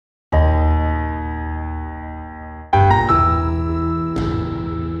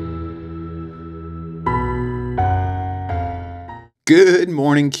Good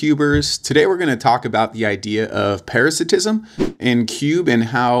morning, Cubers. Today we're going to talk about the idea of parasitism in Cube and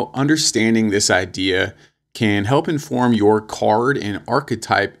how understanding this idea can help inform your card and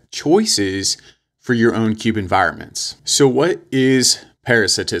archetype choices for your own Cube environments. So what is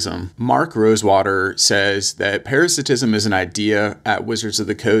parasitism? Mark Rosewater says that parasitism is an idea at Wizards of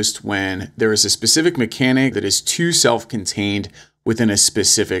the Coast when there is a specific mechanic that is too self-contained within a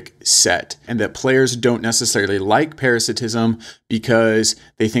specific set, and that players don't necessarily like parasitism because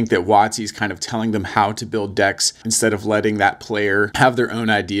they think that WotC's kind of telling them how to build decks instead of letting that player have their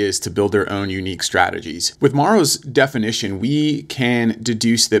own ideas to build their own unique strategies. With Maro's definition, we can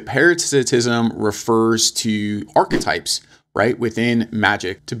deduce that parasitism refers to archetypes, right, within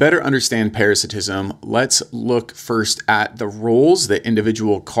Magic. To better understand parasitism, let's look first at the roles that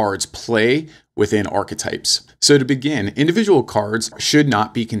individual cards play within archetypes. So to begin, individual cards should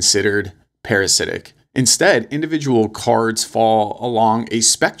not be considered parasitic. Instead, individual cards fall along a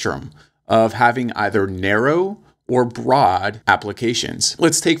spectrum of having either narrow or broad applications.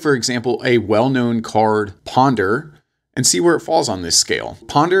 Let's take, for example, a well-known card, Ponder, and see where it falls on this scale.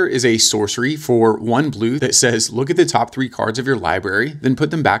 Ponder is a sorcery for 1 blue that says, look at the top 3 cards of your library, then put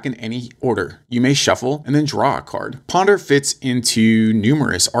them back in any order. You may shuffle and then draw a card. Ponder fits into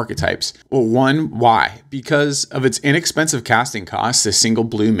numerous archetypes. Well, one, why? Because of its inexpensive casting cost, a single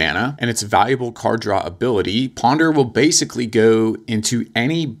blue mana, and its valuable card draw ability, Ponder will basically go into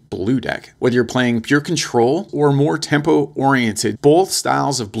any blue deck. Whether you're playing pure control or more tempo-oriented, both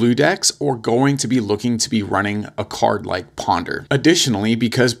styles of blue decks are going to be looking to be running a card like Ponder. Additionally,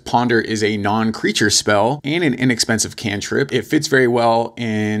 because Ponder is a non-creature spell and an inexpensive cantrip, it fits very well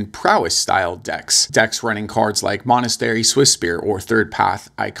in prowess style decks. Decks running cards like Monastery Swiftspear or Third Path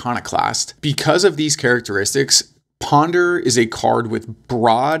Iconoclast. Because of these characteristics, Ponder is a card with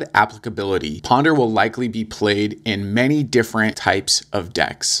broad applicability. Ponder will likely be played in many different types of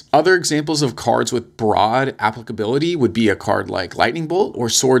decks. Other examples of cards with broad applicability would be a card like Lightning Bolt or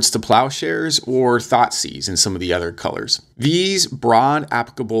Swords to Plowshares or Thoughtseize in some of the other colors. These broad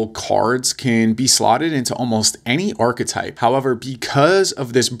applicable cards can be slotted into almost any archetype. However, because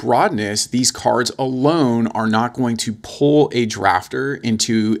of this broadness, these cards alone are not going to pull a drafter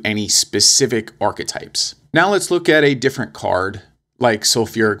into any specific archetypes. Now let's look at a different card like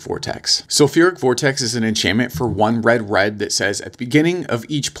Sulfuric Vortex. Sulfuric Vortex is an enchantment for 1 red that says at the beginning of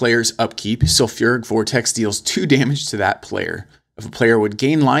each player's upkeep, Sulfuric Vortex deals 2 damage to that player. If a player would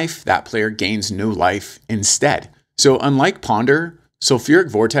gain life, that player gains no life instead. So unlike Ponder, Sulfuric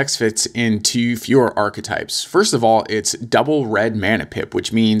Vortex fits into fewer archetypes. First of all, it's double red mana pip,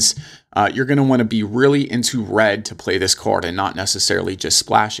 which means you're going to want to be really into red to play this card and not necessarily just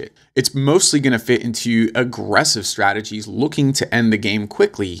splash it. It's mostly going to fit into aggressive strategies looking to end the game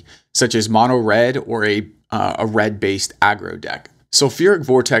quickly, such as mono red or a red-based aggro deck. Sulfuric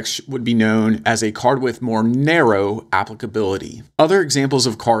Vortex would be known as a card with more narrow applicability. Other examples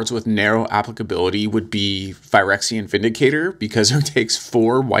of cards with narrow applicability would be Phyrexian Vindicator, because it takes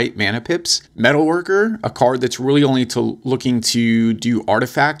 4 white mana pips. Metalworker, a card that's really only looking to do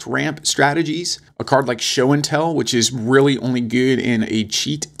artifact ramp strategies. A card like Show and Tell, which is really only good in a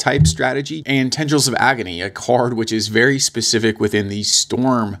cheat type strategy. And Tendrils of Agony, a card which is very specific within the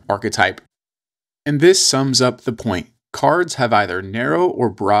Storm archetype. And this sums up the point. Cards have either narrow or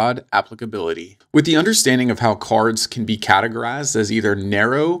broad applicability. With the understanding of how cards can be categorized as either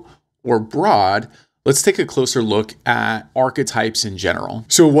narrow or broad, let's take a closer look at archetypes in general.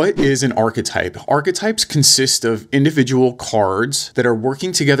 So what is an archetype? Archetypes consist of individual cards that are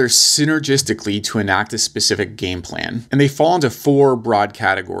working together synergistically to enact a specific game plan. And they fall into 4 broad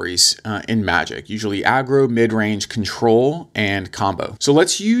categories in Magic, usually aggro, mid-range, control, and combo. So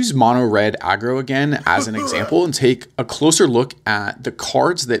let's use mono red aggro again as an example and take a closer look at the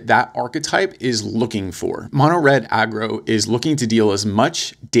cards that archetype is looking for. Mono red aggro is looking to deal as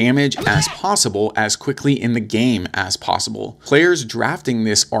much damage as possible as quickly in the game as possible. Players drafting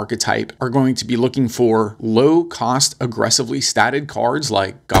this archetype are going to be looking for low-cost, aggressively statted cards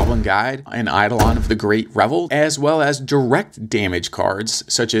like Goblin Guide and Eidolon of the Great Revel, as well as direct damage cards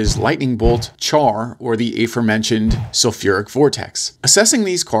such as Lightning Bolt, Char, or the aforementioned Sulfuric Vortex. Assessing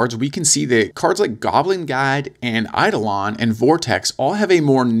these cards, we can see that cards like Goblin Guide and Eidolon and Vortex all have a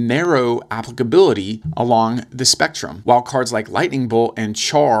more narrow applicability along the spectrum, while cards like Lightning Bolt and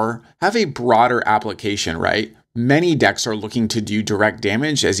Char have a broader application, right? Many decks are looking to do direct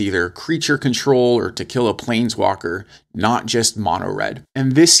damage as either creature control or to kill a planeswalker, not just mono red.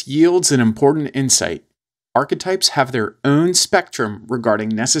 And this yields an important insight. Archetypes have their own spectrum regarding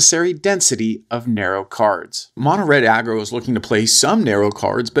necessary density of narrow cards. Mono red aggro is looking to play some narrow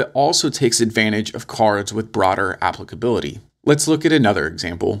cards, but also takes advantage of cards with broader applicability. Let's look at another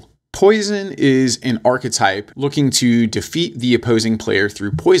example. Poison is an archetype looking to defeat the opposing player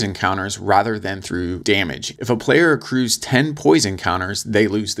through poison counters rather than through damage. If a player accrues 10 poison counters, they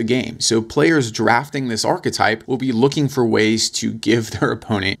lose the game. So players drafting this archetype will be looking for ways to give their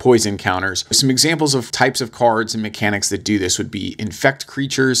opponent poison counters. Some examples of types of cards and mechanics that do this would be infect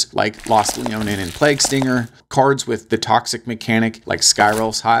creatures like Lost Leonin and Plague Stinger, cards with the toxic mechanic like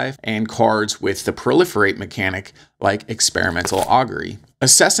Skyrel's Hive, and cards with the proliferate mechanic like Experimental Augury.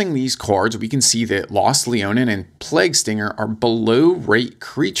 Assessing these cards, we can see that Lost Leonin and Plague Stinger are below rate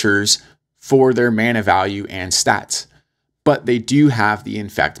creatures for their mana value and stats, but they do have the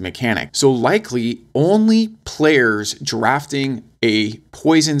infect mechanic. So likely only players drafting a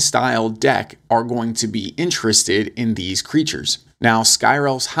poison style deck are going to be interested in these creatures. Now,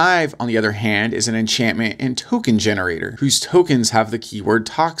 Skyrel's Hive, on the other hand, is an enchantment and token generator whose tokens have the keyword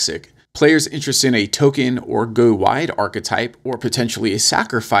toxic. Players interested in a token or go wide archetype, or potentially a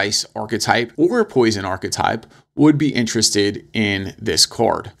sacrifice archetype or a poison archetype, would be interested in this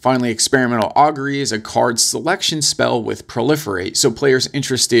card. Finally, Experimental Augury is a card selection spell with proliferate, so players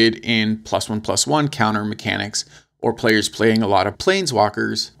interested in +1/+1 counter mechanics, or players playing a lot of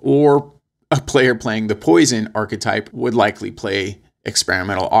planeswalkers, or a player playing the poison archetype would likely play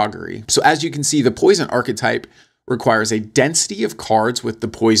Experimental Augury. So as you can see, the poison archetype requires a density of cards with the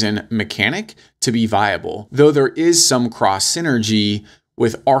poison mechanic to be viable, though there is some cross synergy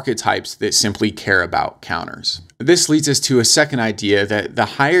with archetypes that simply care about counters. This leads us to a second idea that the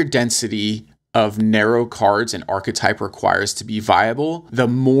higher density of narrow cards an archetype requires to be viable, the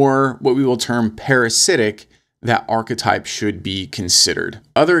more what we will term parasitic that archetype should be considered.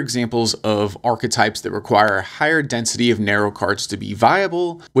 Other examples of archetypes that require a higher density of narrow cards to be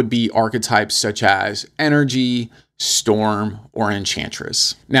viable would be archetypes such as Energy, Storm, or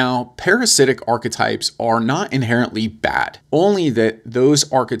Enchantress. Now, parasitic archetypes are not inherently bad, only that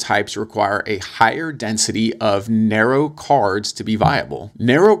those archetypes require a higher density of narrow cards to be viable.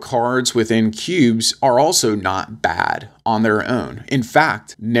 Narrow cards within cubes are also not bad on their own. In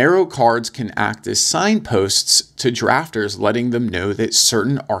fact, narrow cards can act as signposts to drafters, letting them know that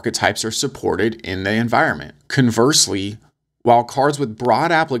certain archetypes are supported in the environment. Conversely, while cards with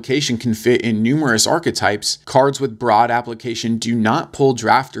broad application can fit in numerous archetypes, cards with broad application do not pull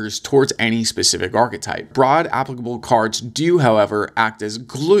drafters towards any specific archetype. Broad applicable cards do, however, act as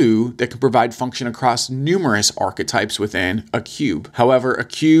glue that can provide function across numerous archetypes within a cube. However, a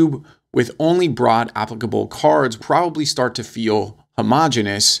cube with only broad applicable cards probably start to feel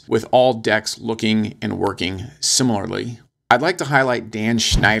homogeneous, with all decks looking and working similarly. I'd like to highlight Dan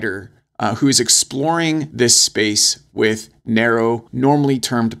Schneider, who is exploring this space with narrow, normally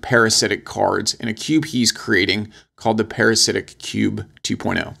termed parasitic cards in a cube he's creating called the Parasitic Cube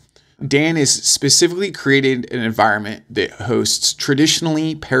 2.0. Dan has specifically created an environment that hosts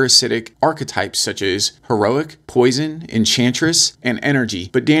traditionally parasitic archetypes such as Heroic, Poison, Enchantress, and Energy,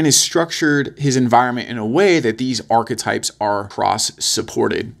 but Dan has structured his environment in a way that these archetypes are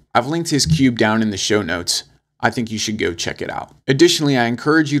cross-supported. I've linked his cube down in the show notes. I think you should go check it out. Additionally, I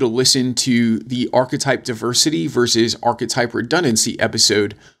encourage you to listen to the Archetype Diversity versus Archetype Redundancy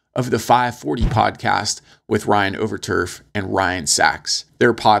episode of the 540 podcast with Ryan Overturf and Ryan Sachs.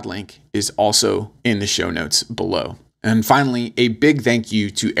 Their pod link is also in the show notes below. And finally, a big thank you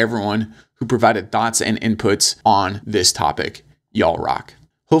to everyone who provided thoughts and inputs on this topic. Y'all rock.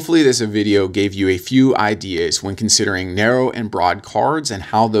 Hopefully this video gave you a few ideas when considering narrow and broad cards and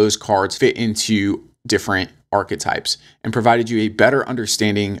how those cards fit into different archetypes, and provided you a better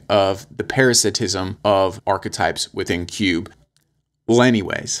understanding of the parasitism of archetypes within Cube. Well,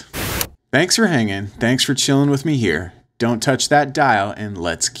 anyways, thanks for hanging. Thanks for chilling with me here. Don't touch that dial, and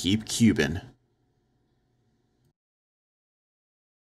let's keep cubing.